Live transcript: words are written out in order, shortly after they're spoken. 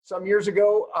Some years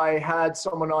ago, I had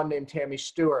someone on named Tammy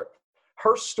Stewart.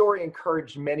 Her story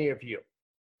encouraged many of you.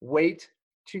 Wait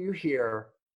till you hear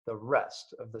the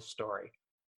rest of the story.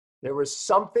 There was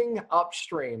something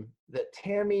upstream that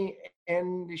Tammy,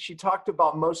 and she talked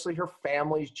about mostly her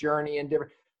family's journey and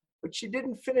different, but she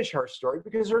didn't finish her story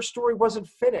because her story wasn't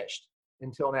finished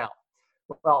until now.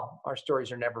 Well, our stories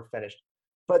are never finished,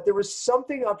 but there was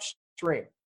something upstream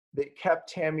that kept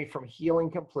Tammy from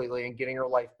healing completely and getting her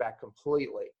life back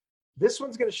completely. This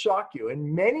one's going to shock you.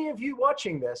 And many of you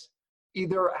watching this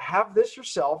either have this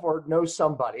yourself or know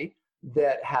somebody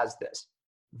that has this.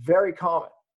 Very common.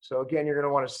 So again, you're going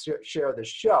to want to share this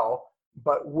show,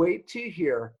 but wait to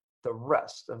hear the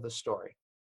rest of the story.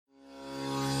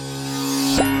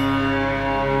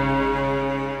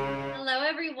 Hello,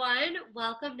 everyone.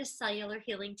 Welcome to Cellular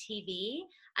Healing TV.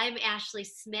 I'm Ashley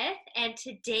Smith, and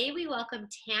today we welcome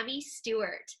Tammy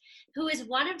Stewart, who is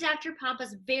one of Dr.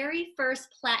 Pompa's very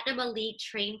first Platinum Elite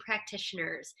trained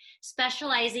practitioners,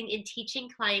 specializing in teaching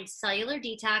clients cellular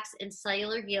detox and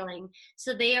cellular healing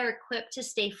so they are equipped to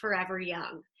stay forever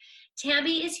young.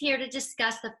 Tammy is here to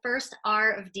discuss the first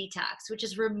R of detox, which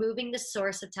is removing the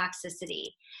source of toxicity.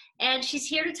 And she's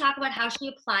here to talk about how she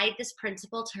applied this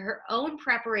principle to her own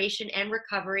preparation and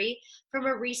recovery from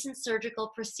a recent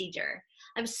surgical procedure.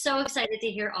 I'm so excited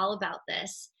to hear all about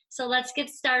this. So let's get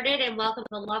started and welcome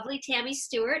the lovely Tammy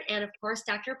Stewart and, of course,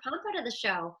 Dr. Pompa to the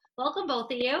show. Welcome,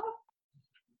 both of you.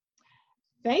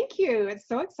 Thank you. It's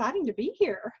so exciting to be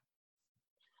here.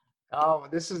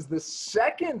 This is the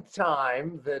second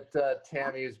time that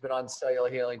Tammy has been on Cellular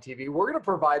Healing TV. We're going to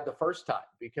provide the first time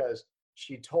because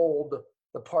she told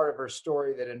the part of her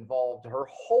story that involved her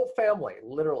whole family,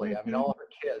 literally. I mean, all of her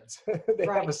kids, they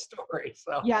have a story.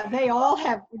 So yeah, they all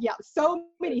have, so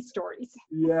many stories.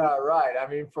 Yeah, right. I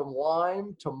mean, from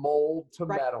Lyme to mold to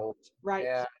metals. Right,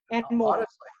 and more.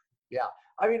 Honestly, yeah.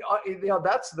 I mean,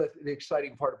 that's the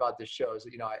exciting part about this show is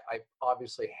that, I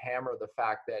obviously hammer the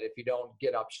fact that if you don't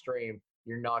get upstream,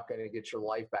 you're not going to get your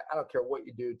life back. I don't care what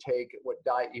you do, take what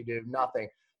diet you do, nothing.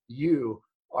 You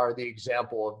are the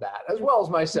example of that, as well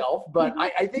as myself. But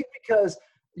I think because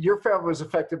your family was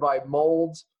affected by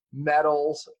molds,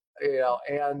 metals,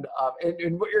 and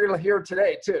what you're going to hear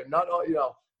today too, not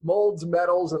molds,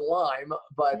 metals, and Lyme,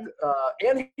 but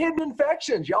and hidden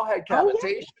infections. Y'all had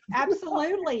cavitation. Oh, yeah,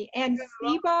 absolutely. And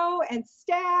SIBO and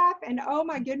staph and oh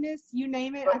my goodness, you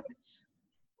name it.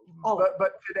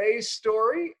 But today's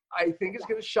story, I think, is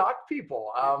going to shock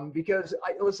people because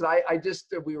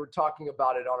we were talking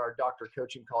about it on our doctor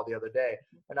coaching call the other day,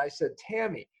 and I said,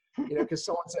 Tammy, because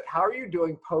someone said, how are you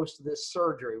doing post this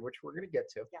surgery, which we're going to get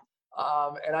to. Yeah.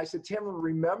 And I said, Tammy,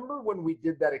 remember when we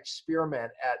did that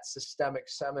experiment at Systemic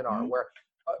Seminar where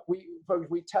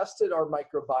we tested our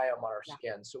microbiome on our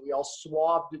skin. So we all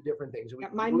swabbed different things.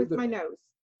 Mine was my nose.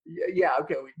 Yeah,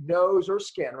 okay. Nose or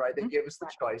skin, right? They gave us the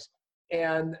choice.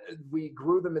 And we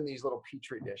grew them in these little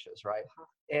Petri dishes, right?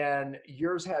 And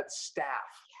yours had staph.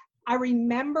 I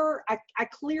remember, I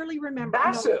clearly remember.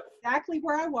 Massive. I know exactly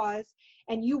where I was.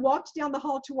 And you walked down the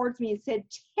hall towards me and said,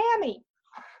 Tammy,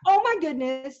 oh my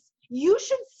goodness, you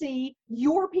should see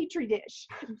your Petri dish.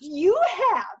 You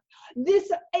have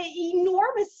this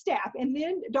enormous staph. And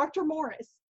then Dr.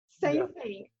 Morris, same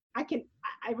thing. I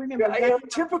remember.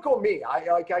 Typical me.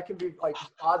 I can be like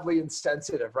oddly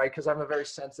insensitive, right? Because I'm a very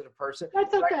sensitive person.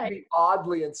 That's okay. I can be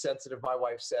oddly insensitive, my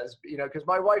wife says, because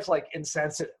my wife's like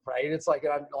insensitive, right? It's like,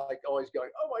 I'm like always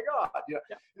going, oh my God,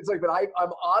 It's like, but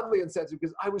I'm oddly insensitive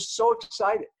because I was so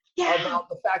excited. About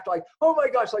the fact, like, oh my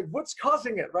gosh, like, what's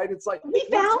causing it, right? It's like, we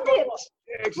found it.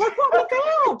 Look what we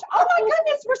found. Oh my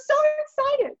goodness, we're so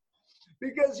excited.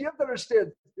 Because you have to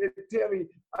understand, Tammy,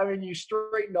 I mean, you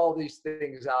straightened all these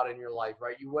things out in your life,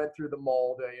 right? You went through the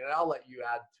mold, and I'll let you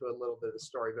add to a little bit of the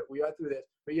story, but we went through this,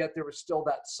 but yet there was still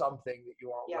that something that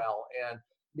you aren't well. And,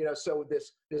 so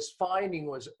this finding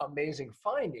was amazing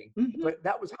finding, but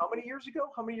that was how many years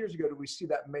ago? How many years ago did we see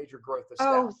that major growth of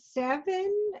staph?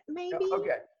 7, maybe.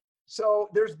 Okay. So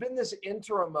there's been this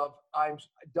interim of, I'm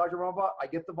Dr. Pompa, I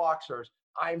get the boxers.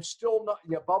 I'm still not,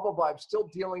 blah, blah, blah. I'm still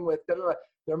dealing with,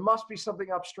 there must be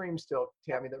something upstream still,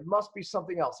 Tammy. There must be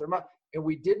something else. And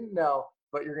we didn't know,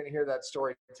 but you're going to hear that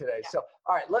story today. Yeah. So,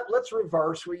 all right, let's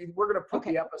reverse. We're going to put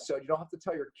the episode. You don't have to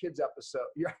tell your kids' episode.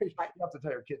 You don't have to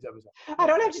tell your kids' episode. I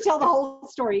don't have to tell the whole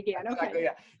story again. Okay. Exactly,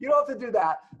 yeah. You don't have to do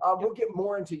that. We'll get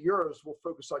more into yours. We'll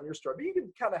focus on your story. But you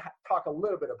can kind of talk a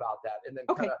little bit about that and then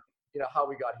kind of, how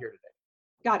we got here today.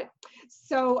 Got it.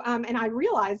 So, and I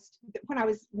realized that when I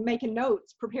was making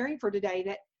notes, preparing for today,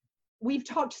 that we've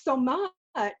talked so much,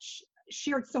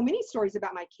 shared so many stories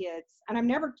about my kids, and I've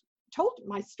never told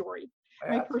my story.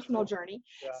 my Yeah, personal journey.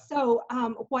 yeah. So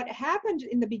what happened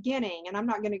in the beginning, and I'm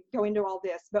not going to go into all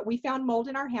this, but we found mold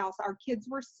in our house. Our kids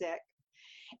were sick.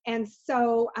 And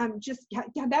so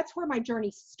that's where my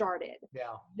journey started.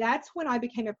 Yeah. That's when I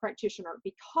became a practitioner,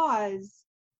 because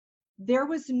there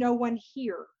was no one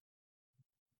here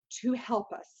to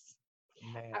help us.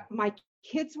 Man. My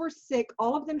kids were sick.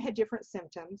 All of them had different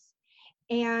symptoms.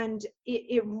 And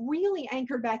it really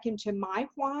anchored back into my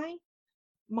why.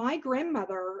 My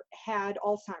grandmother had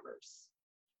Alzheimer's.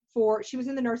 She was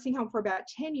in the nursing home for about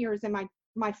 10 years, and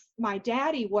my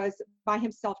daddy was by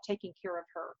himself taking care of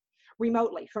her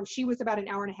remotely she was about an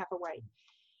hour and a half away.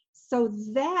 So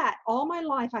that all my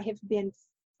life I have been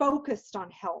focused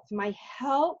on health. My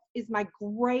health is my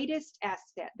greatest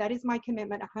asset. That is my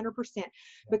commitment 100%,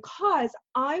 because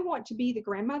I want to be the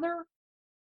grandmother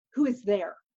who is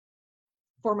there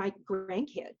for my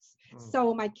grandkids.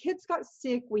 So my kids got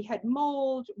sick. We had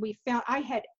mold. I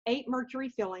had 8 mercury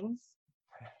fillings.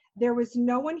 There was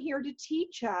no one here to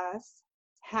teach us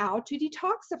how to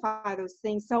detoxify those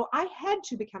things. So I had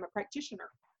to become a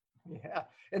practitioner. Yeah.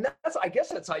 And I guess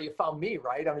that's how you found me,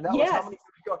 right? I mean, that was Yes. how many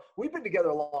years ago. We've been together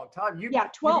a long time. You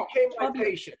 12. became my 12 years.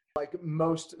 patient. Like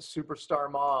most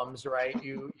superstar moms, right?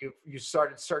 You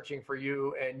started searching for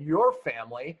you and your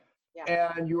family.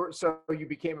 Yeah. And you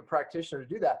became a practitioner to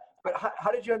do that. But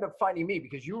how did you end up finding me?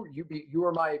 Because you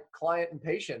were my client and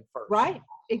patient first. Right.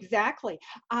 Exactly.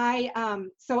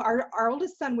 So our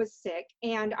oldest son was sick,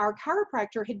 and our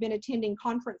chiropractor had been attending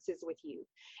conferences with you.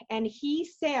 And he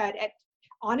said,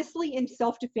 honestly, in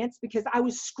self-defense, because I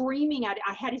was screaming at it,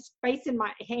 I had his face in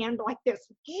my hand like this.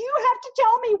 You have to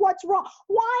tell me what's wrong.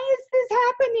 Why is this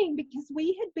happening? Because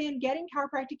we had been getting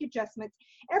chiropractic adjustments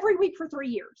every week for 3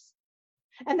 years.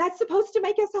 And that's supposed to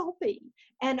make us healthy,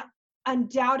 and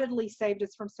undoubtedly saved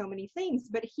us from so many things.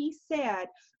 But he said,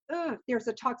 there's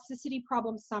a toxicity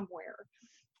problem somewhere.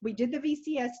 We did the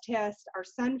VCS test. Our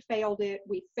son failed it.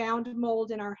 We found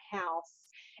mold in our house.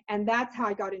 And that's how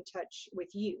I got in touch with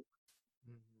you.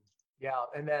 Yeah.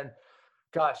 And then,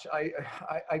 gosh,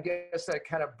 I guess that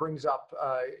kind of brings up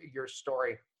your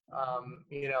story.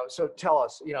 So tell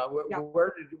us,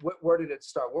 where did it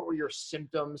start? What were your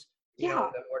symptoms? And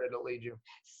then where did it lead you?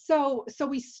 So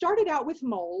we started out with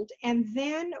mold, and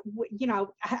then,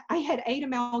 I had 8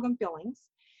 amalgam fillings.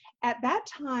 At that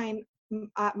time,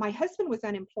 my husband was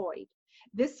unemployed.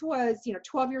 This was,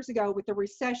 12 years ago with the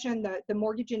recession, the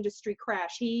mortgage industry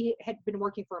crash. He had been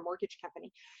working for a mortgage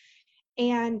company.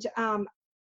 And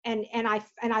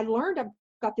I learned I've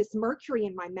got this mercury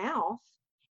in my mouth,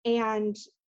 and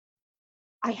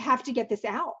I have to get this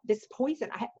out, this poison.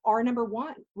 R number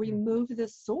 1, remove the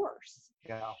source.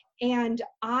 Yeah. And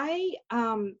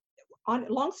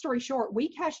long story short, we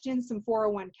cashed in some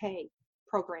 401k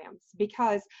programs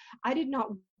because I did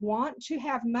not want to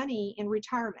have money in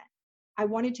retirement. I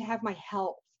wanted to have my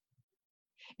health,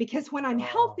 because when I'm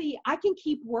healthy, I can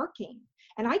keep working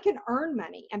and I can earn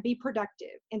money and be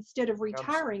productive instead of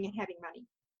retiring and having money.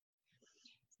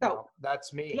 So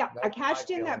that's me. Yeah, that's I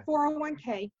cashed in that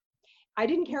 401k. I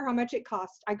didn't care how much it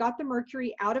cost. I got the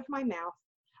mercury out of my mouth.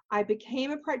 I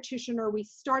became a practitioner. We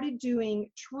started doing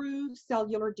true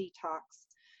cellular detox.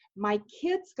 My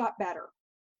kids got better.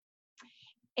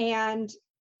 And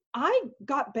I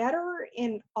got better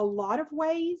in a lot of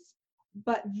ways,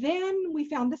 but then we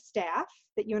found the staph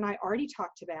that you and I already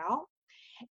talked about.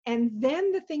 And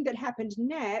then the thing that happened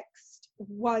next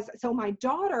was, so my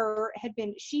daughter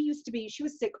she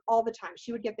was sick all the time.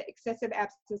 She would get the excessive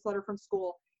absence letter from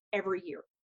school every year,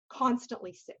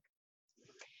 constantly sick.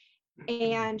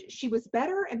 And she was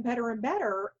better and better and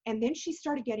better. And then she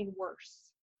started getting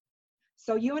worse.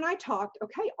 So you and I talked,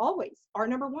 okay, always R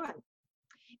number 1.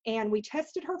 And we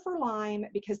tested her for Lyme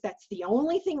because that's the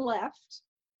only thing left.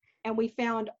 And we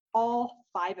found all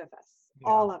 5 of us,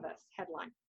 all of us had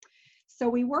Lyme. So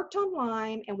we worked on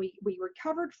Lyme, and we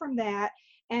recovered from that.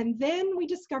 And then we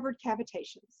discovered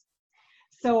cavitations.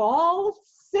 So all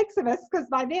 6 of us, because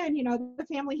by then, the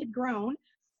family had grown,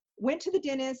 went to the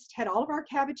dentist, had all of our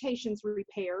cavitations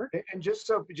repaired. And just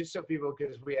so people,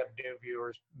 because we have new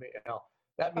viewers,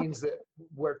 that means that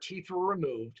where teeth were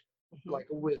removed, like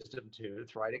a wisdom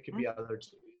tooth, right? It could be other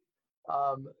teeth.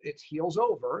 It heals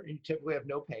over, and you typically have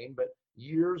no pain, but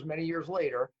many years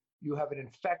later, you have an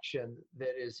infection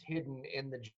that is hidden in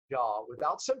the jaw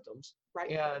without symptoms. Right.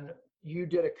 And you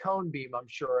did a cone beam, I'm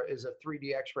sure, is a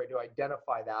 3D X-ray to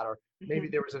identify that, or maybe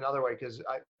there was another way, because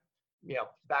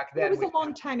back then. It was a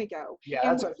long time ago. Yeah,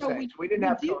 that's what I'm saying. We didn't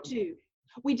have cone.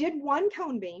 We did one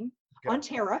cone beam on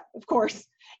Tara, of course,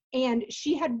 and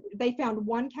they found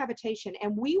 1 cavitation,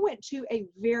 and we went to a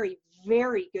very,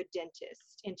 very good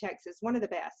dentist in Texas, one of the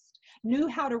best. knew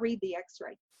how to read the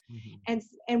x-ray.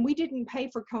 And we didn't pay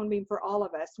for cone beam for all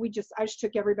of us. I just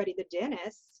took everybody to the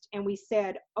dentist, and we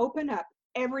said, open up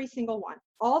every single one,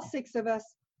 all 6 of us,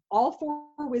 all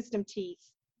 4 wisdom teeth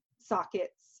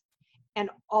sockets, and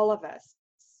all of us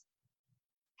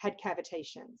had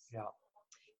cavitations. Yeah.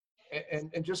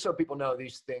 And just so people know,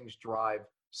 these things drive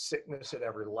sickness at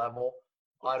every level.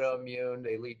 Autoimmune,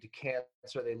 they lead to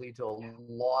cancer, they lead to a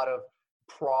lot of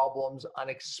problems,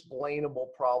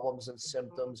 unexplainable problems and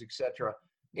symptoms, etc.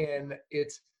 And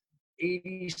it's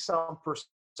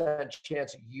 80-some%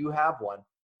 chance you have one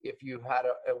if you had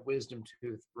a wisdom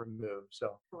tooth removed.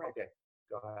 So, Correct. Okay,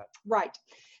 go ahead. Right.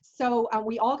 So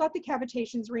we all got the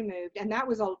cavitations removed, and that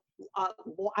was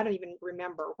I don't even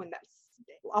remember when, that's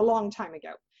a long time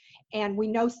ago. And we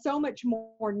know so much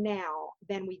more now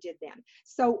than we did then.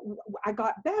 So I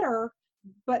got better,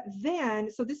 but then,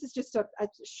 so this is just a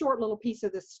short little piece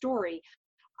of the story.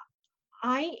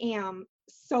 I am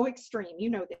so extreme, you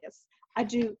know this. I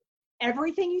do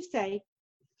everything you say,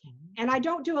 and I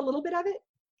don't do a little bit of it.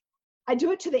 I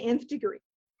do it to the nth degree.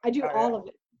 I do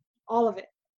all of it.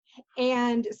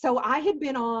 And so I had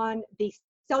been on the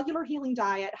cellular healing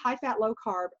diet, high fat, low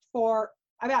carb, for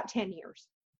about 10 years.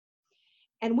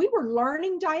 And we were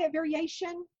learning diet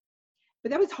variation, but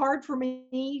that was hard for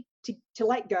me to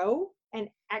let go and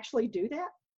actually do that.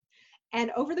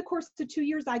 And over the course of 2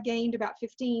 years, I gained about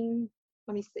 15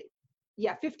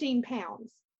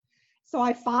 pounds. So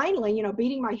I finally,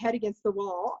 beating my head against the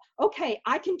wall, okay,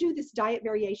 I can do this diet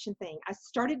variation thing. I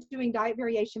started doing diet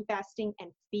variation fasting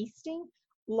and feasting,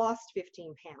 lost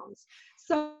 15 pounds.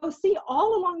 So see,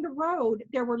 all along the road,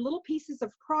 there were little pieces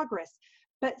of progress,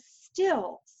 but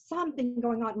still something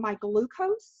going on. My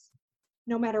glucose,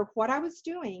 no matter what I was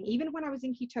doing, even when I was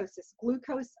in ketosis,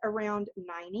 glucose around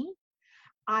 90.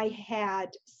 I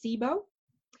had SIBO,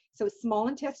 so small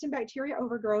intestine bacteria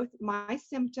overgrowth. My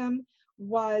symptom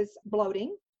was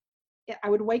bloating. I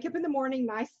would wake up in the morning,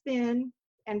 nice thin,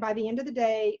 and by the end of the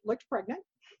day, looked pregnant.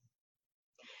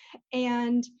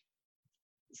 And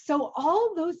so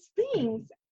all those things,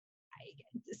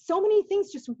 so many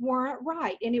things just weren't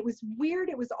right. And it was weird.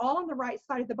 It was all on the right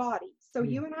side of the body. So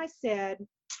you and I said,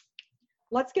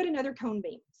 let's get another cone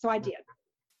beam. So I did.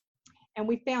 And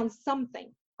we found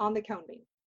something on the cone beam.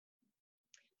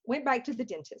 Went back to the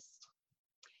dentist.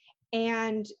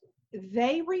 And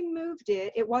they removed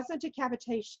it. It wasn't a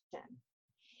cavitation.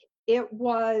 It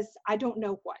was, I don't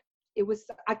know what. It was,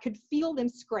 I could feel them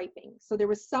scraping. So there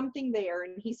was something there,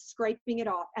 and he's scraping it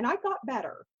off. And I got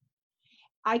better.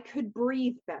 I could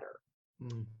breathe better.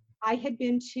 I had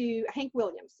been to Hank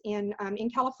Williams in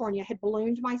California, had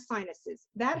ballooned my sinuses.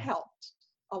 That helped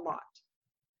a lot.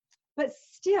 But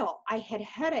still, I had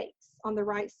headaches on the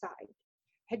right side,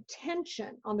 had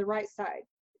tension on the right side.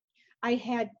 I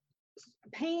had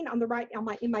pain on the right,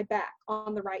 in my back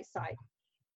on the right side,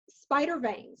 spider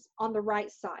veins on the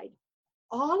right side.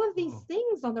 All of these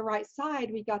things on the right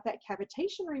side, we got that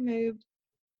cavitation removed,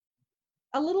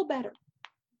 a little better.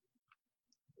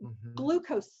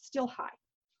 Glucose still high.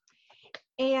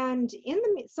 And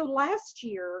so last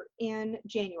year in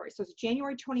January, so it's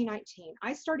January 2019,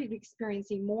 I started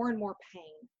experiencing more and more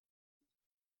pain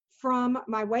from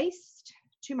my waist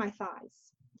to my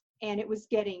thighs. And it was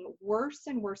getting worse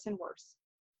and worse and worse.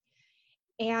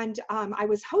 And I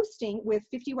was hosting with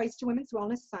 50 Ways to Women's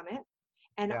Wellness Summit.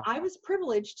 And I was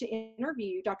privileged to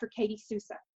interview Dr. Katie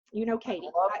Sousa. You know Katie.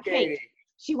 I love Katie.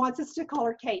 She wants us to call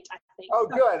her Kate, I think. Oh,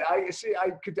 so,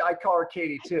 good. I call her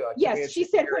Katie too. Yes, she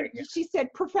said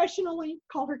professionally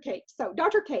call her Kate. So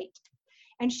Dr. Kate,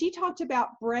 and she talked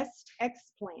about breast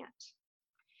explant.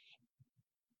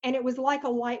 And it was like a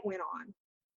light went on.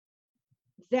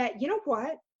 That, you know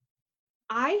what?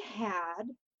 I had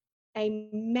a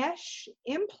mesh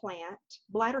implant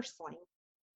bladder sling.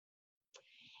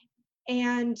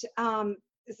 And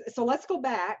so let's go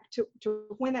back to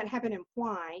when that happened and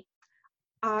why.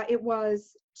 It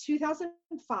was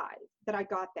 2005 that I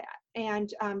got that.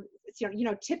 And,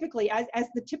 typically as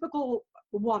the typical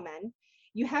woman,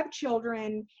 you have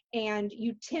children and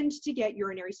you tend to get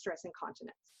urinary stress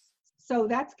incontinence. So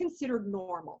that's considered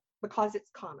normal because it's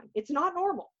common. It's not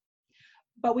normal,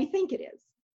 but we think it is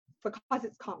because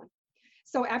it's common.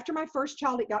 So after my first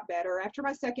child, it got better. After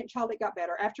my second child, it got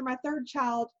better. After my third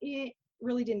child, it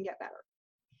really didn't get better.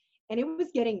 And it was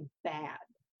getting bad,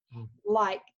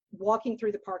 like walking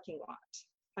through the parking lot,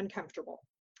 uncomfortable.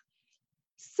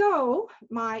 So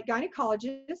my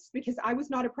gynecologist, because I was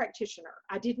not a practitioner,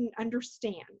 I didn't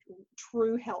understand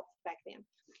true health back then.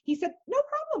 He said, no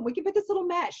problem. We can put this little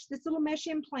mesh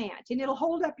implant, and it'll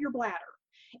hold up your bladder.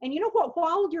 And you know what?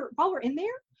 While we're in there,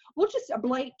 we'll just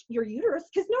ablate your uterus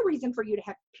because no reason for you to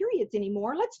have periods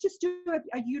anymore. Let's just do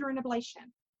a uterine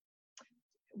ablation.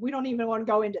 We don't even want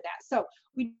to go into that. So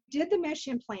we did the mesh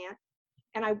implant,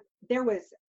 and there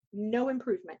was no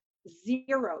improvement,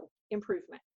 0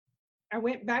 improvement. I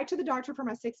went back to the doctor for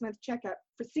my 6-month checkup,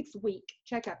 for 6-week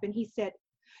checkup, and he said,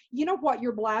 you know what,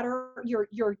 your bladder,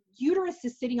 your uterus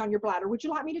is sitting on your bladder. Would you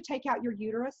like me to take out your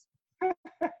uterus?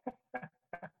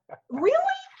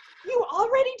 Really? You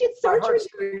already did surgery? My heart's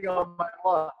sitting on my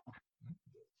lung.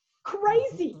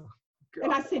 Crazy.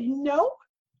 And I said, no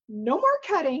more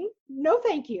cutting. No,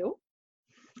 thank you.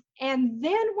 And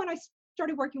then when I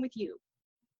started working with you,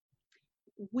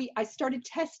 I started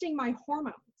testing my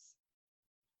hormones.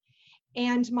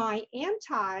 And my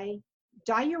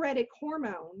anti-diuretic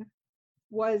hormone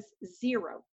was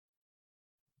 0.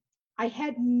 I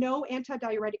had no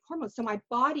anti-diuretic hormone, so my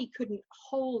body couldn't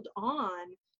hold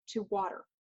on to water.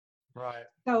 Right.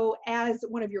 So as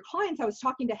one of your clients, I was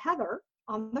talking to Heather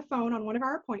on the phone on one of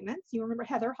our appointments. You remember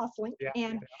Heather Hustling? Yeah.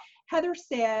 And Heather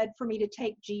said for me to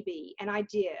take GB, and I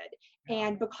did.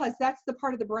 And because that's the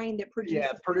part of the brain that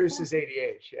produces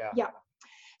ADH. Yeah.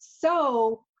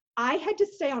 So I had to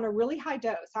stay on a really high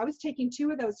dose. I was taking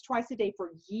 2 of those twice a day for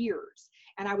years,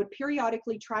 and I would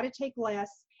periodically try to take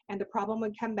less, and the problem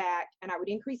would come back, and I would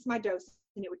increase my dose,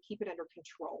 and it would keep it under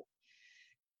control.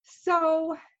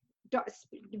 So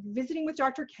visiting with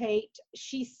Dr. Kate,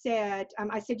 she said,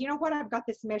 I said, you know what, I've got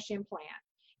this mesh implant,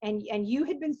 and you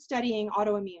had been studying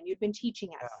autoimmune. You'd been teaching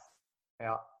us.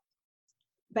 Yeah.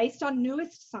 Based on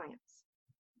newest science,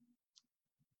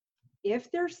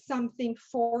 if there's something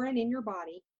foreign in your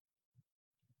body's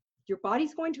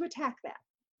going to attack that.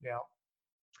 Yeah.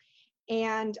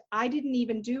 And I didn't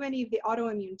even do any of the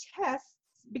autoimmune tests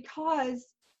because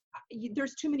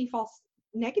there's too many false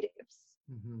negatives.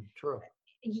 Mm-hmm. True.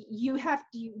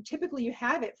 Typically you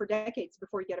have it for decades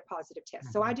before you get a positive test.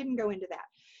 Mm-hmm. So I didn't go into that.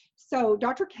 So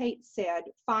Dr. Kate said,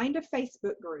 find a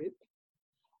Facebook group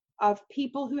of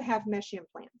people who have mesh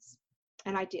implants.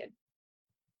 And I did.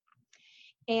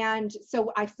 And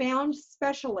so I found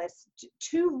specialists,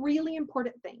 2 really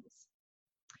important things.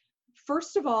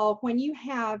 First of all, when you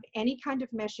have any kind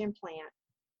of mesh implant,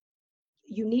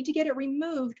 you need to get it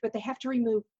removed, but they have to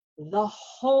remove the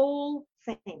whole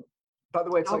thing. By the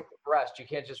way, it's like the breast. You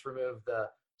can't just remove the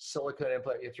silicone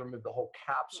implant. You have to remove the whole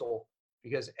capsule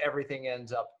because everything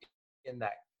ends up in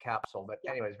that capsule. But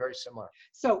anyways, very similar.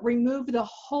 So remove the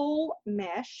whole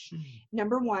mesh,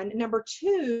 number 1. Number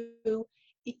 2,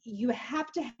 you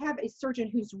have to have a surgeon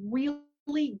who's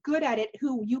really good at it,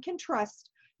 who you can trust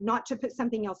not to put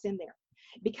something else in there.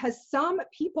 Because some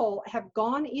people have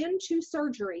gone into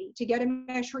surgery to get a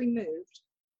mesh removed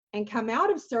and come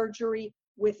out of surgery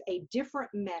with a different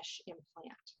mesh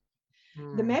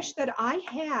implant. The mesh that I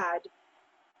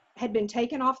had been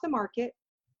taken off the market.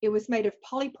 It was made of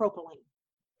polypropylene.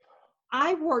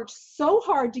 I worked so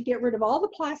hard to get rid of all the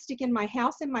plastic in my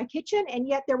house, in my kitchen, and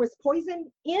yet there was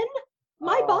poison in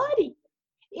my body.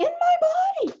 In my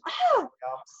body.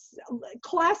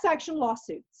 Class action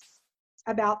lawsuits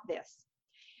about this.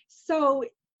 So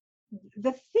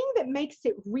the thing that makes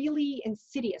it really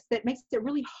insidious, that makes it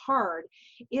really hard,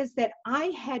 is that I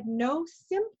had no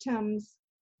symptoms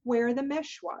where the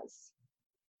mesh was.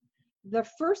 The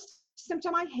first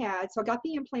symptom I had, so I got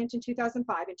the implant in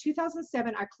 2005. In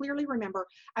 2007, I clearly remember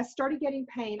I started getting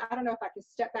pain. I don't know if I can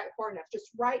step back far enough,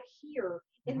 just right here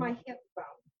in my hip bone.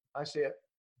 I see it.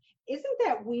 Isn't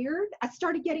that weird? I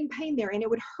started getting pain there, and it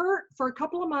would hurt for a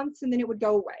couple of months, and then it would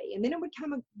go away, and then it would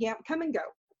come and go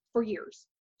for years.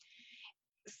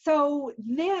 So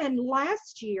then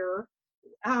last year,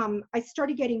 I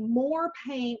started getting more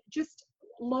pain, just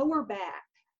lower back.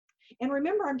 And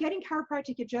remember, I'm getting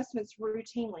chiropractic adjustments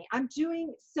routinely. I'm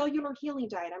doing cellular healing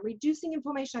diet. I'm reducing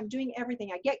inflammation. I'm doing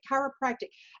everything. I get chiropractic.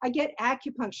 I get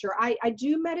acupuncture. I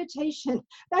do meditation.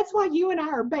 That's why you and I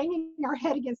are banging our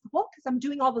head against the wall, because I'm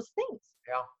doing all those things.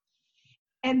 Yeah.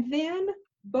 And then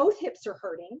both hips are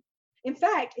hurting. In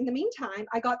fact, in the meantime,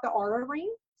 I got the Aura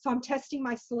ring. So I'm testing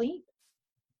my sleep.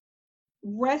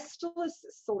 Restless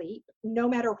sleep, no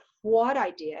matter what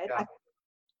I did. Yeah. I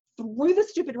threw the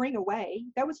stupid ring away.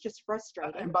 That was just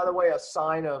frustrating. And by the way, a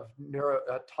sign of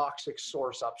a toxic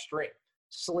source upstream.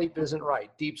 Sleep isn't right.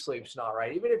 Deep sleep's not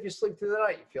right. Even if you sleep through the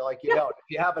night, you feel like you don't. If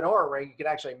you have an Aura ring, you can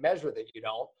actually measure that you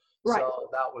don't. Right. So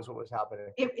that was what was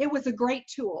happening. It was a great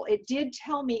tool. It did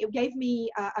tell me, it gave me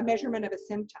a measurement of a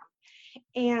symptom.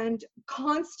 And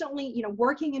constantly,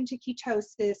 working into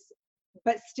ketosis,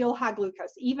 but still high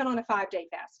glucose, even on a 5-day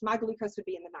fast. My glucose would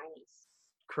be in the 90s.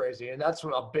 Crazy. And that's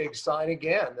a big sign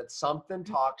again that something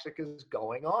toxic is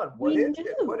going on. What We is it?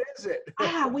 knew. What is it?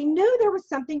 We knew there was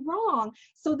something wrong.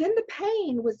 So then the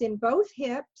pain was in both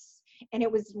hips and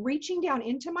it was reaching down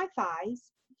into my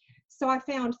thighs. So I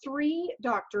found 3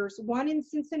 doctors, one in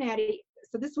Cincinnati.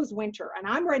 So this was winter and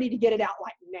I'm ready to get it out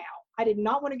like now. I did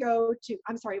not want to go to,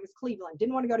 I'm sorry, it was Cleveland.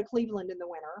 Didn't want to go to Cleveland in the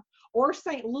winter or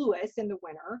St. Louis in the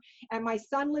winter. And my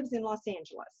son lives in Los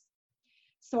Angeles.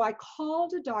 So I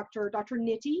called a doctor, Dr.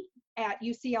 Nitti at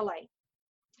UCLA.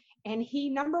 And he,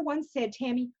 number one, said,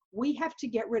 Tammy, we have to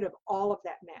get rid of all of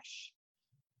that mesh.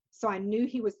 So I knew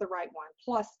he was the right one.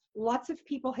 Plus, lots of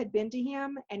people had been to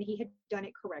him and he had done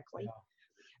it correctly. Yeah.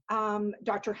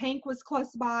 Dr. Hank was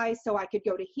close by, so I could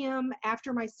go to him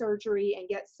after my surgery and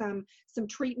get some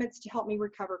treatments to help me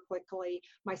recover quickly.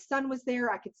 My son was there.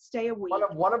 I could stay a week.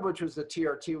 One of which was the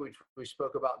TRT, which we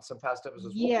spoke about in some past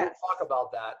episodes. Yes. We'll talk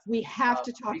about that. We have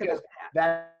to talk about that.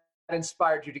 That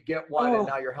inspired you to get one, and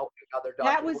now you're helping other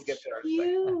doctors. That was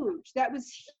huge. That was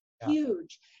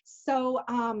huge. So,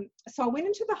 so I went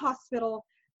into the hospital.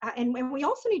 And we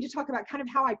also need to talk about kind of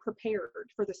how I prepared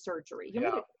for the surgery.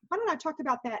 Why don't I talk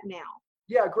about that now?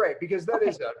 Yeah, great, because that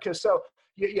is because so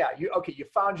you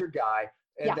found your guy,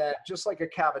 and then just like a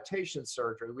cavitation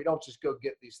surgery, we don't just go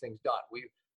get these things done.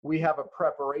 We have a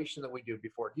preparation that we do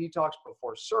before detox,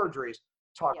 before surgeries.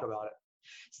 Talk about it.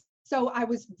 So I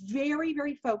was very,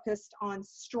 very focused on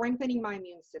strengthening my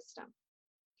immune system.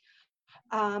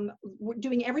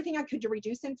 Doing everything I could to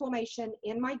reduce inflammation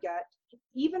in my gut.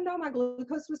 Even though my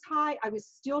glucose was high, I was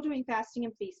still doing fasting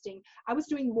and feasting. I was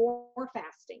doing more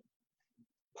fasting,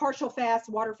 partial fast,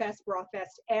 water fast, broth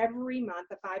fast, every month,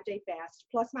 a 5-day fast,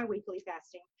 plus my weekly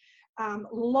fasting.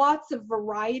 Lots of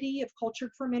variety of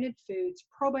cultured fermented foods,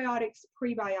 probiotics,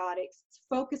 prebiotics,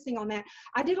 focusing on that.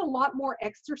 I did a lot more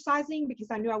exercising because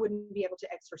I knew I wouldn't be able to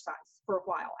exercise for a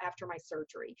while after my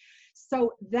surgery.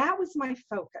 So that was my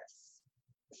focus,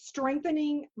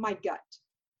 strengthening my gut,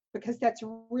 because that's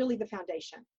really the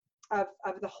foundation of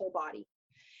the whole body.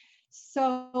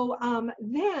 So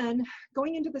then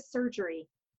going into the surgery,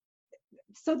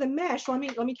 so the mesh, let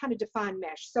me kind of define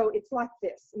mesh. So it's like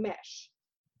this mesh.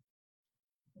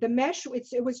 The mesh,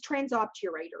 it was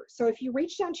transobturator. So if you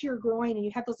reach down to your groin and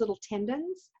you have those little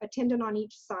tendons, a tendon on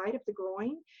each side of the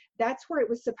groin, that's where it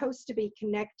was supposed to be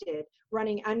connected,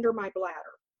 running under my bladder,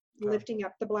 lifting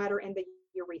up the bladder and the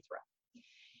urethra.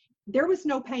 There was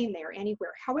no pain there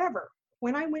anywhere. However,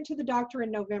 when I went to the doctor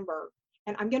in November,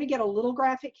 and I'm going to get a little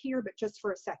graphic here, but just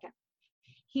for a second,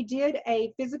 he did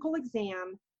a physical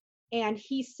exam and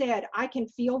he said, I can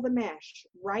feel the mesh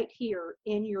right here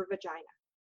in your vagina.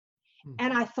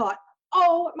 And I thought,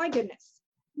 oh my goodness,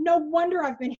 no wonder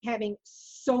I've been having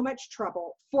so much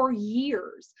trouble for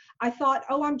years. I thought,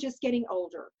 oh, I'm just getting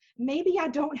older. Maybe I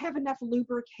don't have enough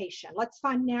lubrication. Let's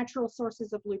find natural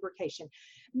sources of lubrication.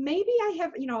 Maybe I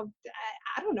have,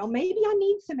 I don't know, maybe I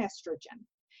need some estrogen.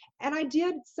 And I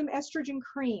did some estrogen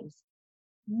creams.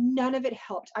 None of it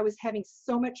helped. I was having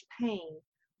so much pain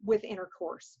with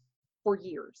intercourse for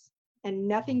years, and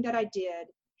nothing that I did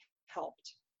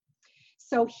helped.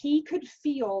 So he could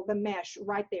feel the mesh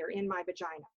right there in my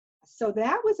vagina. So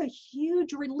that was a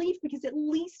huge relief because at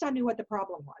least I knew what the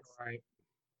problem was. Right.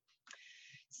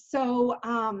 So,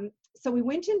 so we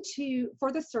went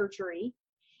for the surgery,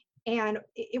 and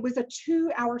it was a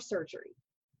 2-hour surgery.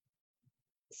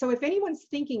 So if anyone's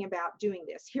thinking about doing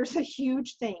this, here's a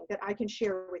huge thing that I can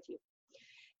share with you.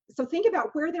 So think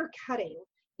about where they're cutting.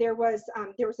 There was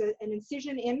an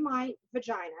incision in my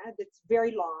vagina that's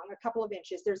very long, a couple of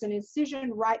inches. There's an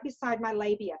incision right beside my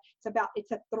labia.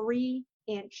 It's a 3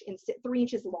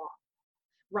 inches long,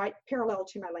 right parallel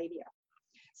to my labia.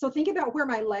 So think about where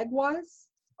my leg was,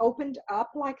 opened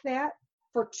up like that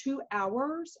for 2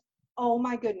 hours. Oh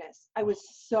my goodness, I was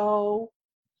so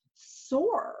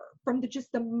sore from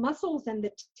just the muscles and the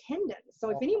tendons. So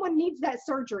if anyone needs that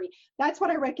surgery, that's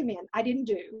what I recommend. I didn't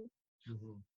do.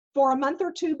 Mm-hmm. For a month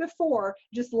or 2 before,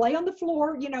 just lay on the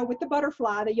floor, with the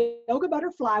butterfly, the yoga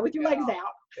butterfly with your legs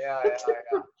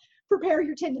out. Prepare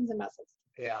your tendons and muscles.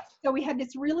 Yeah. So we had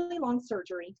this really long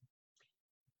surgery.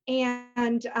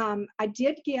 And I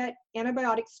did get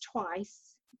antibiotics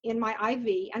twice in my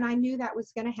IV, and I knew that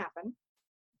was going to happen.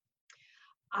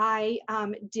 I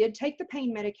did take the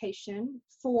pain medication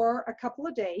for a couple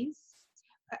of days,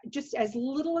 just as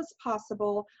little as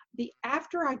possible.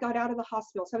 After I got out of the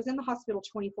hospital, so I was in the hospital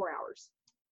 24 hours.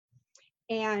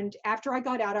 And after I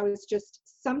got out, I was just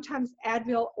sometimes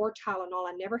Advil or Tylenol.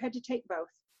 I never had to take both.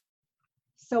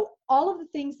 So all of the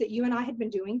things that you and I had been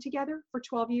doing together for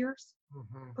 12 years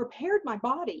prepared my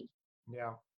body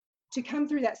to come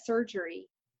through that surgery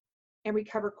and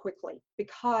recover quickly,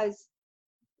 because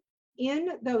in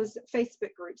those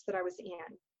Facebook groups that I was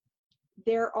in,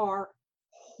 there are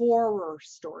horror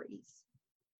stories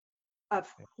of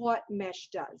what mesh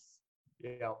does.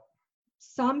 Yeah.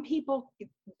 Some people,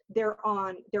 they're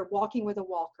walking with a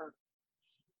walker.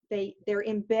 They're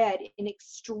in bed in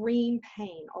extreme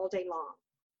pain all day long.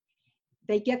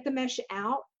 They get the mesh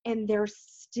out and they're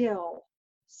still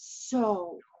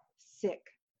so sick.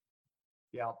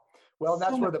 Yeah. Well,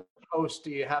 that's So where the post, do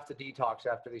you have to detox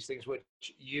after these things, which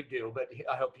you do, but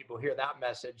I hope people hear that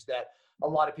message, that a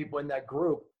lot of people in that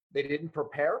group, they didn't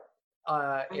prepare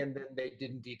and then they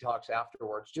didn't detox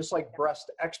afterwards. Just like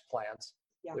breast explants,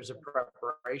 there's a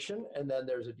preparation and then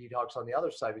there's a detox on the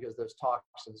other side, because those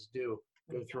toxins do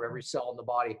go through every cell in the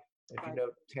body. If you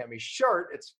note Tammy's shirt,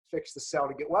 it's fix the cell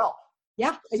to get well.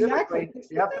 Yeah, exactly.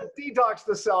 You have to detox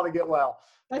the cell to get well.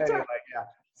 That's anyway, right. Yeah.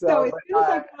 So as soon as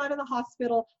I got out of the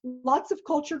hospital, lots of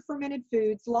cultured fermented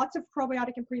foods, lots of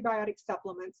probiotic and prebiotic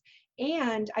supplements,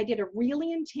 and I did a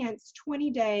really intense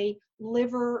 20-day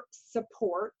liver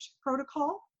support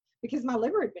protocol because my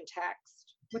liver had been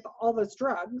taxed with all those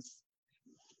drugs.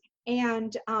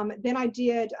 And then I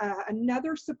did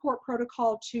another support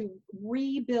protocol to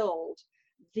rebuild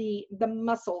the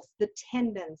muscles, the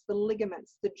tendons, the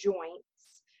ligaments, the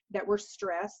joints that were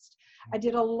stressed. I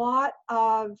did a lot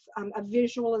of a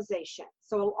visualization.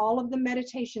 So all of the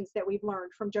meditations that we've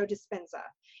learned from Joe Dispenza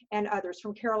and others,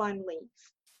 from Caroline Leaf,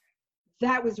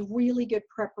 that was really good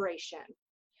preparation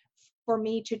for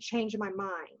me to change my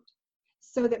mind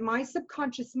so that my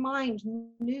subconscious mind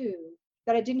knew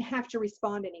that I didn't have to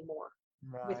respond anymore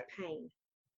with pain,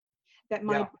 that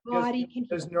my body can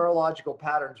heal. Those neurological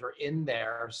patterns are in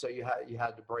there, so you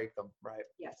had to break them, right?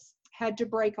 Yes, had to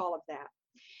break all of that.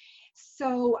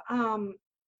 So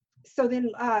so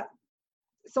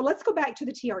let's go back to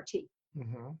the TRT.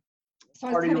 Mm-hmm. So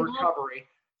part of your recovery.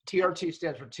 TRT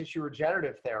stands for tissue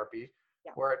regenerative therapy,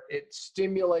 where it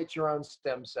stimulates your own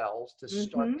stem cells to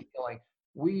start healing.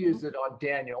 We used it on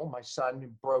Daniel, my son, who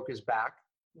broke his back.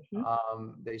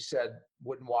 They said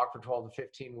wouldn't walk for 12 to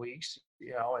 15 weeks,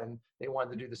 and they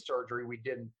wanted to do the surgery. We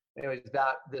didn't. Anyways,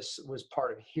 this was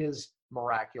part of his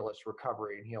miraculous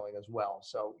recovery and healing as well.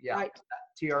 So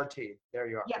TRT, there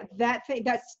you are. Yeah, that thing,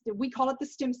 we call it the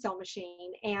stem cell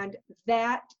machine, and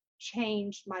that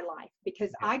changed my life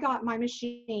because I got my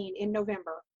machine in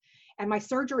November and my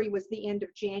surgery was the end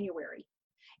of January.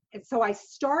 And so I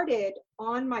started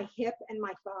on my hip and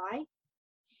my thigh.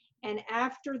 And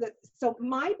so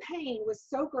my pain was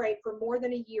so great for more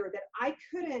than a year that I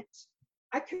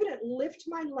couldn't lift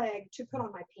my leg to put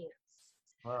on my pants.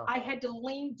 Wow. I had to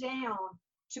lean down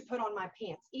to put on my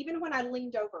pants. Even when I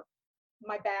leaned over,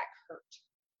 my back hurt.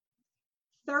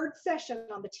 Third session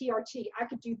on the TRT, I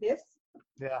could do this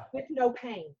with no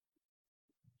pain.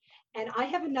 And I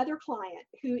have another client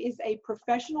who is a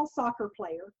professional soccer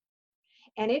player.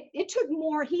 And it took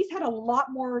more, he's had a lot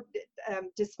more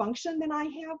dysfunction than I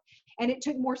have, and it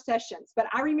took more sessions. But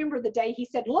I remember the day he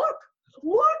said, look,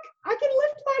 I can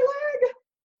lift my leg.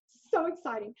 So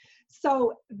exciting.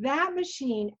 So that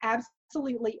machine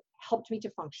absolutely helped me to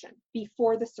function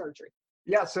before the surgery.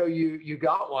 Yeah, so you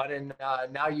got one, and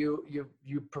now you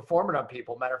perform it on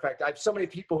people. Matter of fact, I have so many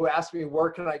people who ask me,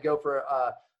 where can I go for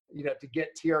to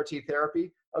get TRT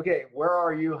therapy? Okay, where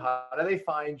are you? How do they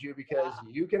find you? Because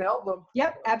you can help them.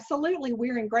 Yep, absolutely.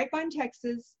 We're in Grapevine,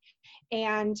 Texas,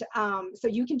 and so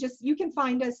you can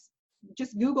find us.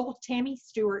 Just Google Tammy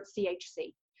Stewart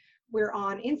CHC. We're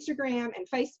on Instagram and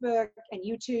Facebook and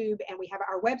YouTube, and we have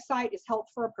our website is Health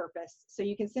for a Purpose. So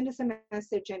you can send us a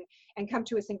message and come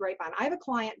to us in Grapevine. I have a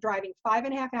client driving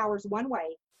 5.5 hours one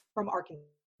way from Arkansas.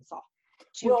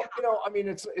 Well, I mean,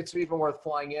 it's even worth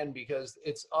flying in because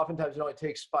it's oftentimes it only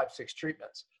takes 5-6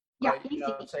 treatments. Right? Yeah, easy. You know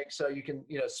what I'm saying? So you can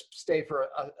stay for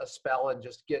a spell and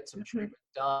just get some treatment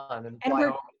done and fly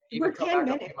home. Even come 10 back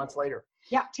minutes. a few months later.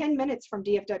 Yeah, 10 minutes from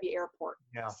DFW Airport.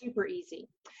 Yeah. Super easy.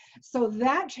 So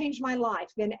that changed my life.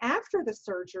 Then after the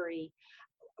surgery,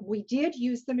 we did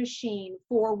use the machine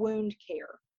for wound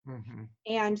care. Mm-hmm.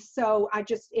 And so I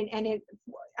just,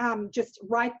 just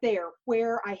right there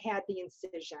where I had the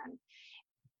incision,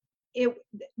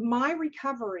 my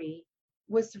recovery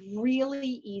was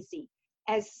really easy.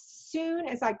 As soon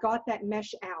as I got that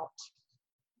mesh out,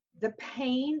 the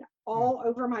pain all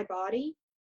over my body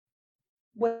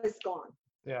was gone.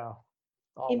 Yeah.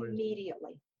 Always.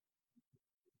 Immediately.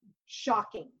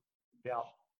 Shocking. Yeah.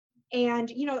 And,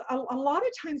 a lot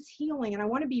of times healing, and I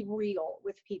want to be real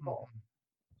with people,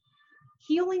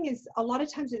 healing is a lot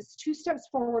of times it's 2 steps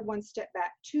forward, 1 step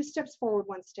back, 2 steps forward,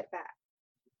 1 step back.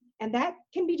 And that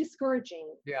can be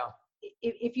discouraging. Yeah.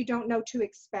 If you don't know to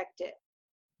expect it.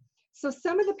 So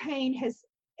some of the pain has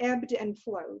ebbed and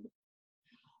flowed.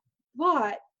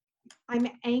 But I'm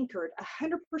anchored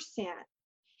 100%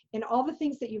 in all the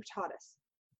things that you've taught us.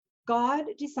 God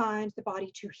designed the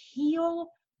body to heal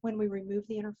when we remove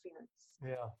the interference.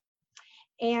 Yeah.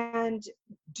 And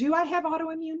do I have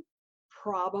autoimmune?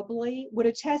 Probably. Would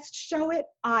a test show it?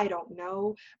 I don't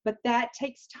know. But that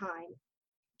takes time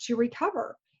to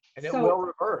recover. And it will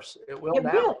reverse. It will it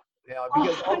now. Will. Yeah,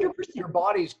 because 100%. your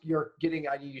body's, you're getting,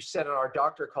 you said on our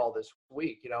doctor call this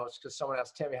week, it's because someone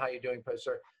asked Tammy, how you doing,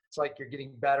 poster? It's like you're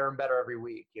getting better and better every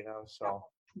week, so.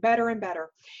 Better and better.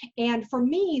 And for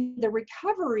me, the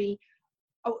recovery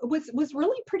was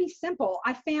really pretty simple.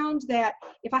 I found that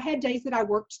if I had days that I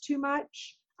worked too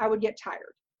much, I would get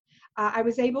tired. I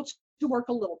was able to work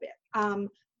a little bit.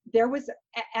 There was,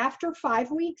 after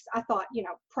 5 weeks, I thought,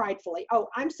 pridefully, oh,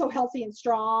 I'm so healthy and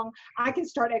strong, I can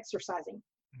start exercising.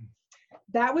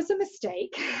 That was a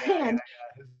mistake. And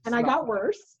I got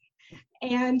worse.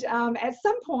 And at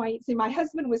some point, see, my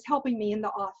husband was helping me in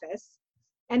the office.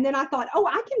 And then I thought, oh,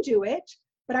 I can do it.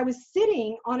 But I was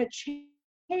sitting on a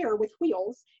chair with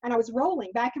wheels and I was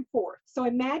rolling back and forth. So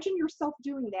imagine yourself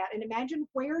doing that and imagine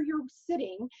where you're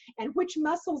sitting and which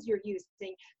muscles you're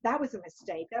using. That was a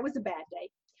mistake. That was a bad day.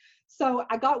 So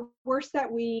I got worse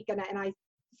that week and I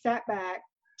sat back,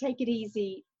 take it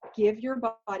easy, give your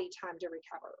body time to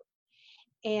recover.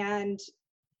 And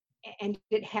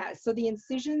it has. So the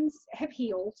incisions have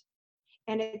healed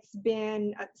and it's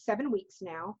been 7 weeks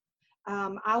now.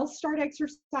 I'll start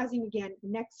exercising again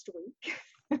next week.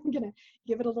 I'm going to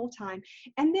give it a little time.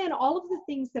 And then all of the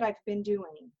things that I've been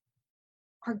doing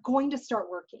are going to start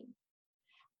working.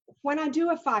 When I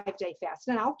do a 5-day fast,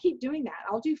 and I'll keep doing that,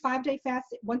 I'll do 5-day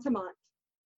fasts once a month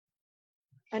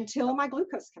until my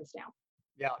glucose comes down.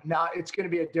 Yeah, now it's going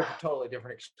to be a totally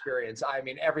different experience. I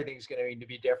mean, everything's going to need to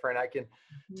be different. I can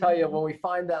tell you when we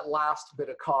find that last bit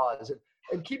of cause,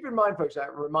 and keep in mind, folks,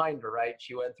 that reminder, right?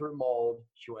 She went through mold,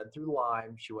 she went through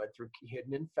Lyme, she went through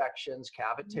hidden infections,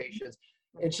 cavitations,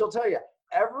 and she'll tell you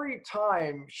every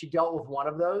time she dealt with one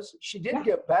of those, she did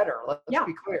get better. Let's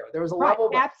be clear. There was a level,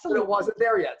 but it wasn't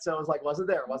there yet. So it was like, wasn't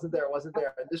there.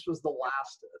 And this was the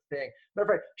last thing.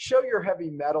 Matter of fact, show your heavy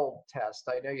metal test.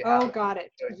 I know you have. Oh, got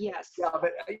it. Yes. Yeah,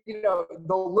 but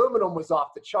the aluminum was off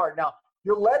the chart. Now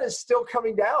your lead is still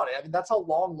coming down. I mean, that's how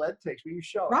long lead takes. Will you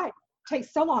show? Right.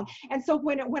 Takes so long. And so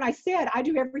when I said I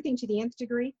do everything to the nth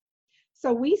degree,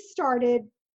 so we started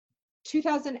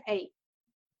 2008.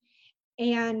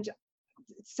 And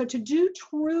so to do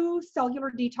true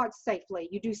cellular detox safely,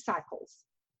 you do cycles,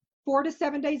 4 to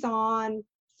 7 days on,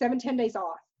 7-10 days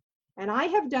off. And I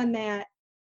have done that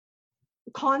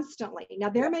constantly. Now,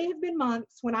 there may have been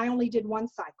months when I only did one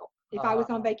cycle, if I was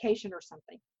on vacation or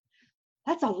something.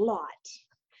 That's a lot.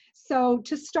 So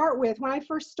to start with, when I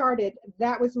first started,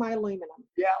 that was my aluminum.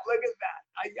 Yeah, look at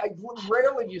that. I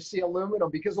rarely you see aluminum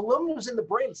because aluminum is in the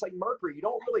brain. It's like mercury. You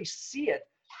don't really see it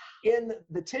in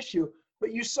the tissue,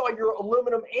 but you saw your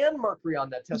aluminum and mercury on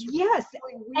that test. Yes,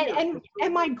 really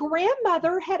and my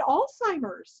grandmother had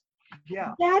Alzheimer's.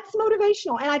 Yeah. That's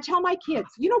motivational. And I tell my kids,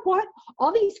 you know what?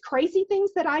 All these crazy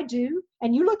things that I do,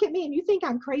 and you look at me and you think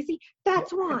I'm crazy,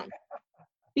 that's why.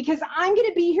 Because I'm going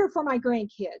to be here for my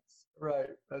grandkids. Right.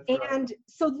 That's and right.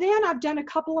 So then I've done a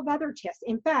couple of other tests.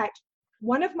 In fact,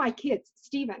 one of my kids,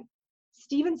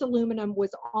 Steven's aluminum was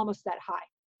almost that high.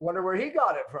 Wonder where he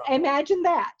got it from. Imagine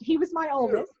that. He was my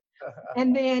oldest.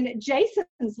 And then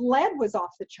Jason's lead was off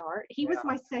the chart. He was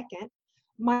my second.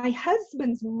 My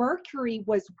husband's mercury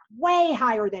was way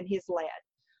higher than his lead,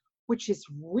 which is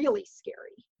really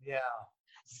scary. Yeah.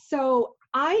 So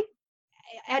I,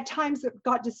 at times,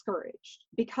 got discouraged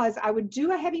because I would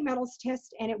do a heavy metals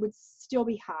test and it would still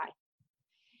be high.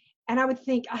 And I would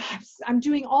think, I'm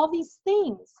doing all these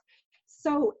things.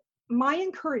 So my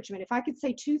encouragement, if I could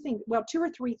say 2 or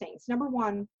 3 things. Number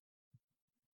one,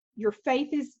 your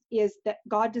faith is that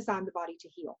God designed the body to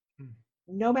heal.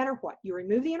 No matter what. You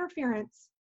remove the interference,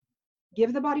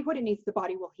 give the body what it needs, the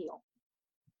body will heal.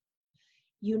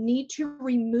 You need to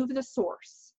remove the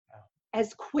source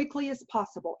as quickly as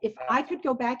possible. If I could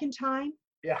go back in time,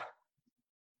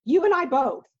 you and I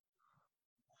both,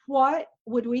 what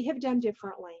would we have done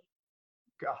differently?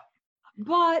 God.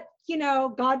 But,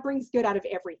 God brings good out of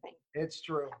everything. It's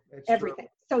true. It's everything.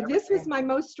 True. So this was my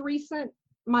most recent,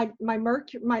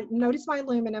 notice my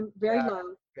aluminum, very low.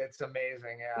 It's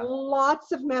amazing, yeah.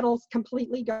 Lots of metals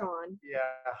completely gone. Yeah.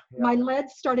 My lead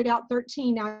started out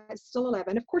 13, now it's still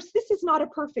 11. Of course, this is not a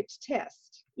perfect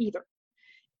test either.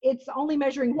 It's only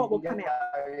measuring what will come out.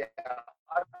 Yeah.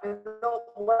 I mean,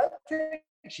 lead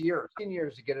takes years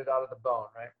to get it out of the bone,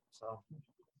 right?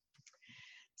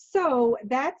 So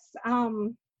that's,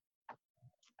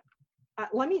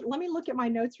 let me look at my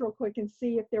notes real quick and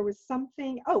see if there was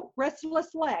something. Oh,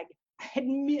 restless leg.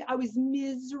 I was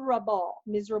miserable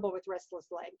with restless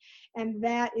leg, and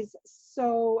that is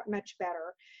so much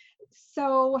better.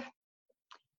 So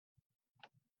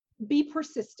be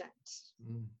persistent.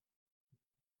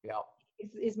 Yeah.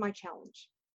 Is my challenge.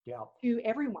 Yeah. To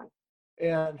everyone.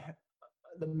 And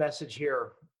the message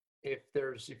here, if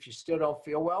you still don't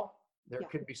feel well, there Yeah.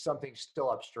 could be something still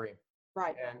upstream.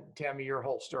 Right. And Tammy, your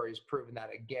whole story has proven that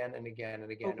again and again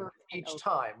and again. Over and Each over.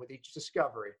 time, with each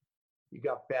discovery, you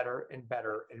got better and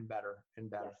better and better and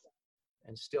better, Yes.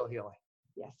 and still healing.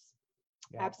 Yes.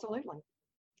 Yeah. Absolutely.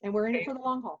 And we're in it for the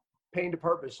long haul. Pain to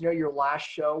Purpose. You know, your last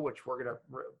show, which we're going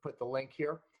to put the link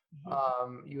here,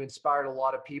 you inspired a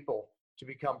lot of people to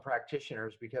become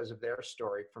practitioners because of their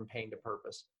story from pain to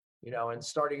purpose. You know, and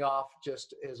starting off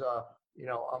just as a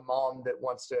mom that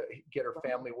wants to get her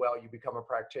family well, you become a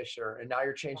practitioner, and now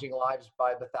you're changing lives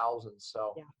by the thousands.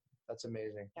 So that's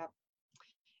amazing. Yeah,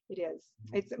 it is.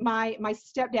 It's my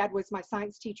stepdad was my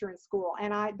science teacher in school,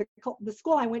 and the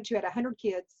school I went to had 100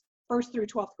 kids, 1st through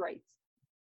 12th grades.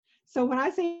 So when I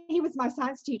say he was my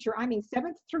science teacher, I mean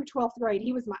 7th through 12th grade.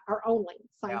 He was our only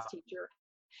science teacher,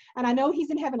 and I know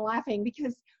he's in heaven laughing,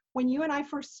 because when you and I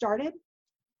first started,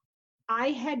 I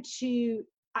had to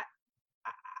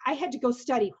go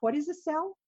study. What is a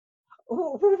cell?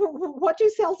 What do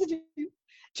cells do?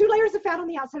 2 layers of fat on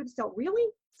the outside of the cell. Really?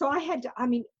 So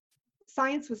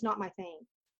science was not my thing.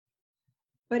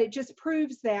 But it just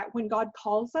proves that when God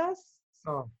calls us,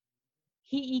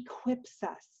 he equips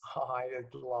us. Oh, I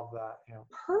love that. Yeah.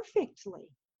 Perfectly.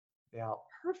 Yeah.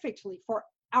 Perfectly for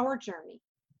our journey.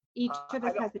 Each of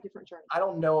us has a different journey. I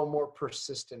don't know a more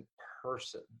persistent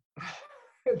person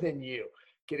than you.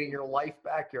 Getting your life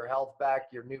back, your health back,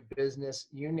 your new business,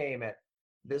 you name it.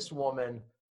 This woman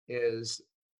is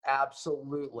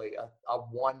absolutely a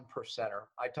 1%er.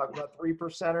 I talk about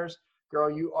 3%ers. Girl,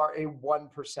 you are a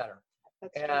 1%er.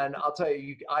 And I'll tell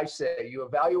you, I say you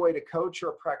evaluate a coach or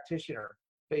a practitioner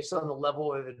based on the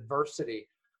level of adversity,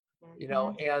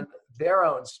 and their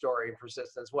own story and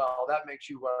persistence. Well, that makes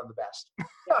you one of the best.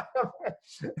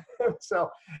 So,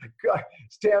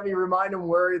 Tammy, remind them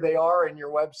where they are and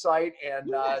your website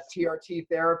and TRT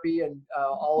therapy and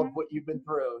all of what you've been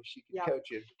through. She can coach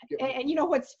you. And you know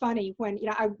what's funny, when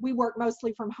we work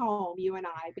mostly from home, you and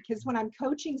I, because when I'm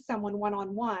coaching someone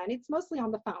one-on-one, it's mostly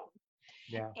on the phone.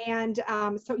 Yeah. And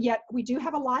so yet we do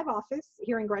have a live office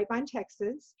here in Grapevine,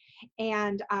 Texas.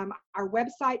 And our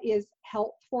website is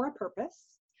Health for a Purpose.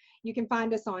 You can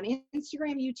find us on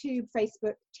Instagram, YouTube,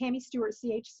 Facebook, Tammy Stewart,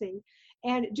 CHC.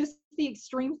 And just the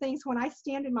extreme things, when I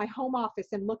stand in my home office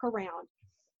and look around,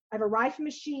 I have a Rife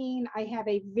machine. I have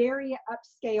a very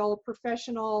upscale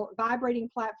professional vibrating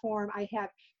platform. I have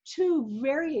 2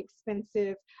 very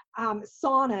expensive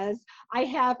saunas. I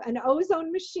have an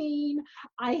ozone machine.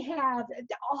 I have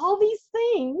all these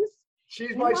things.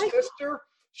 She's my sister.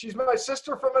 She's my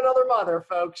sister from another mother,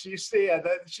 folks. You see it.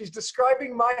 She's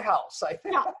describing my house, I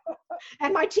think. Yeah.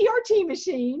 And my TRT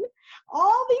machine,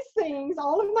 all these things,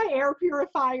 all of my air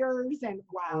purifiers, and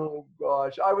wow. Oh,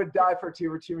 gosh. I would die for a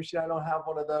TRT machine. I don't have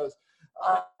one of those.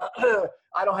 I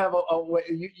don't have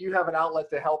you have an outlet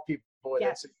to help people with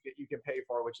it, so you can pay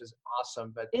for it, which is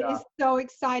awesome. But it is so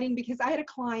exciting, because I had a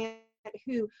client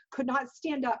who could not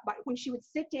stand up, but when she would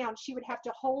sit down, she would have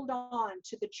to hold on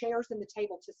to the chairs and the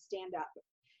table to stand up.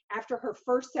 After her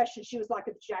first session, she was like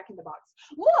a Jack in the Box.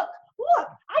 Look,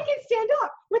 I can stand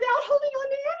up without holding on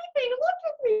to anything. Look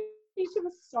at me. She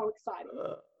was so excited.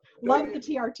 Love the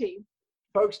TRT.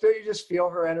 Folks, don't you just feel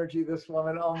her energy, this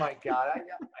woman? Oh my God.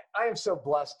 I am so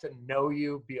blessed to know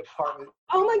you, be a part of it.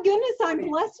 Oh my goodness, I'm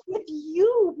blessed with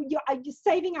you. You're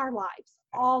saving our lives.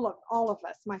 All of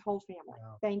us, my whole family.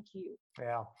 Yeah. Thank you.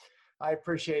 Yeah. I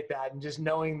appreciate that. And just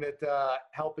knowing that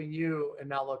helping you, and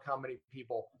now look how many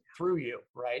people through you,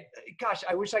 right? Gosh,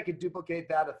 I wish I could duplicate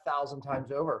that 1,000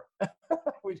 times over.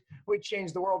 We'd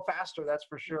change the world faster, that's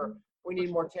for sure. We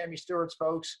need more Tammy Stewarts,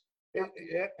 folks.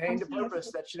 Pain to Purpose,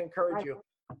 that should encourage you.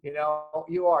 You're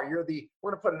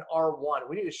we're gonna put an R1.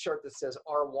 We need a shirt that says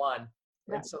R1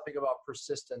 and something about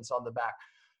persistence on the back.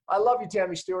 I love you,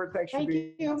 Tammy Stewart. Thanks for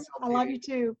being here. I love you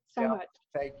too so much.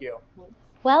 Thank you.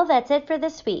 Well, that's it for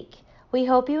this week. We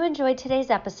hope you enjoyed today's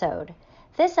episode.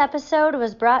 This episode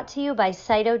was brought to you by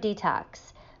Cyto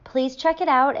Detox. Please check it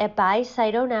out at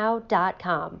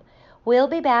buycytonow.com. We'll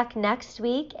be back next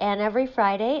week and every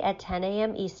Friday at 10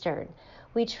 a.m. Eastern.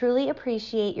 We truly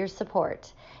appreciate your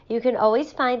support. You can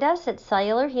always find us at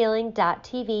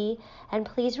cellularhealing.tv, and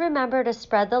please remember to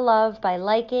spread the love by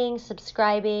liking,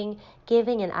 subscribing,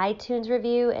 giving an iTunes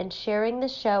review, and sharing the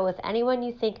show with anyone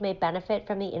you think may benefit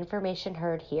from the information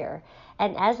heard here.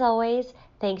 And as always,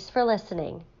 thanks for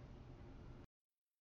listening.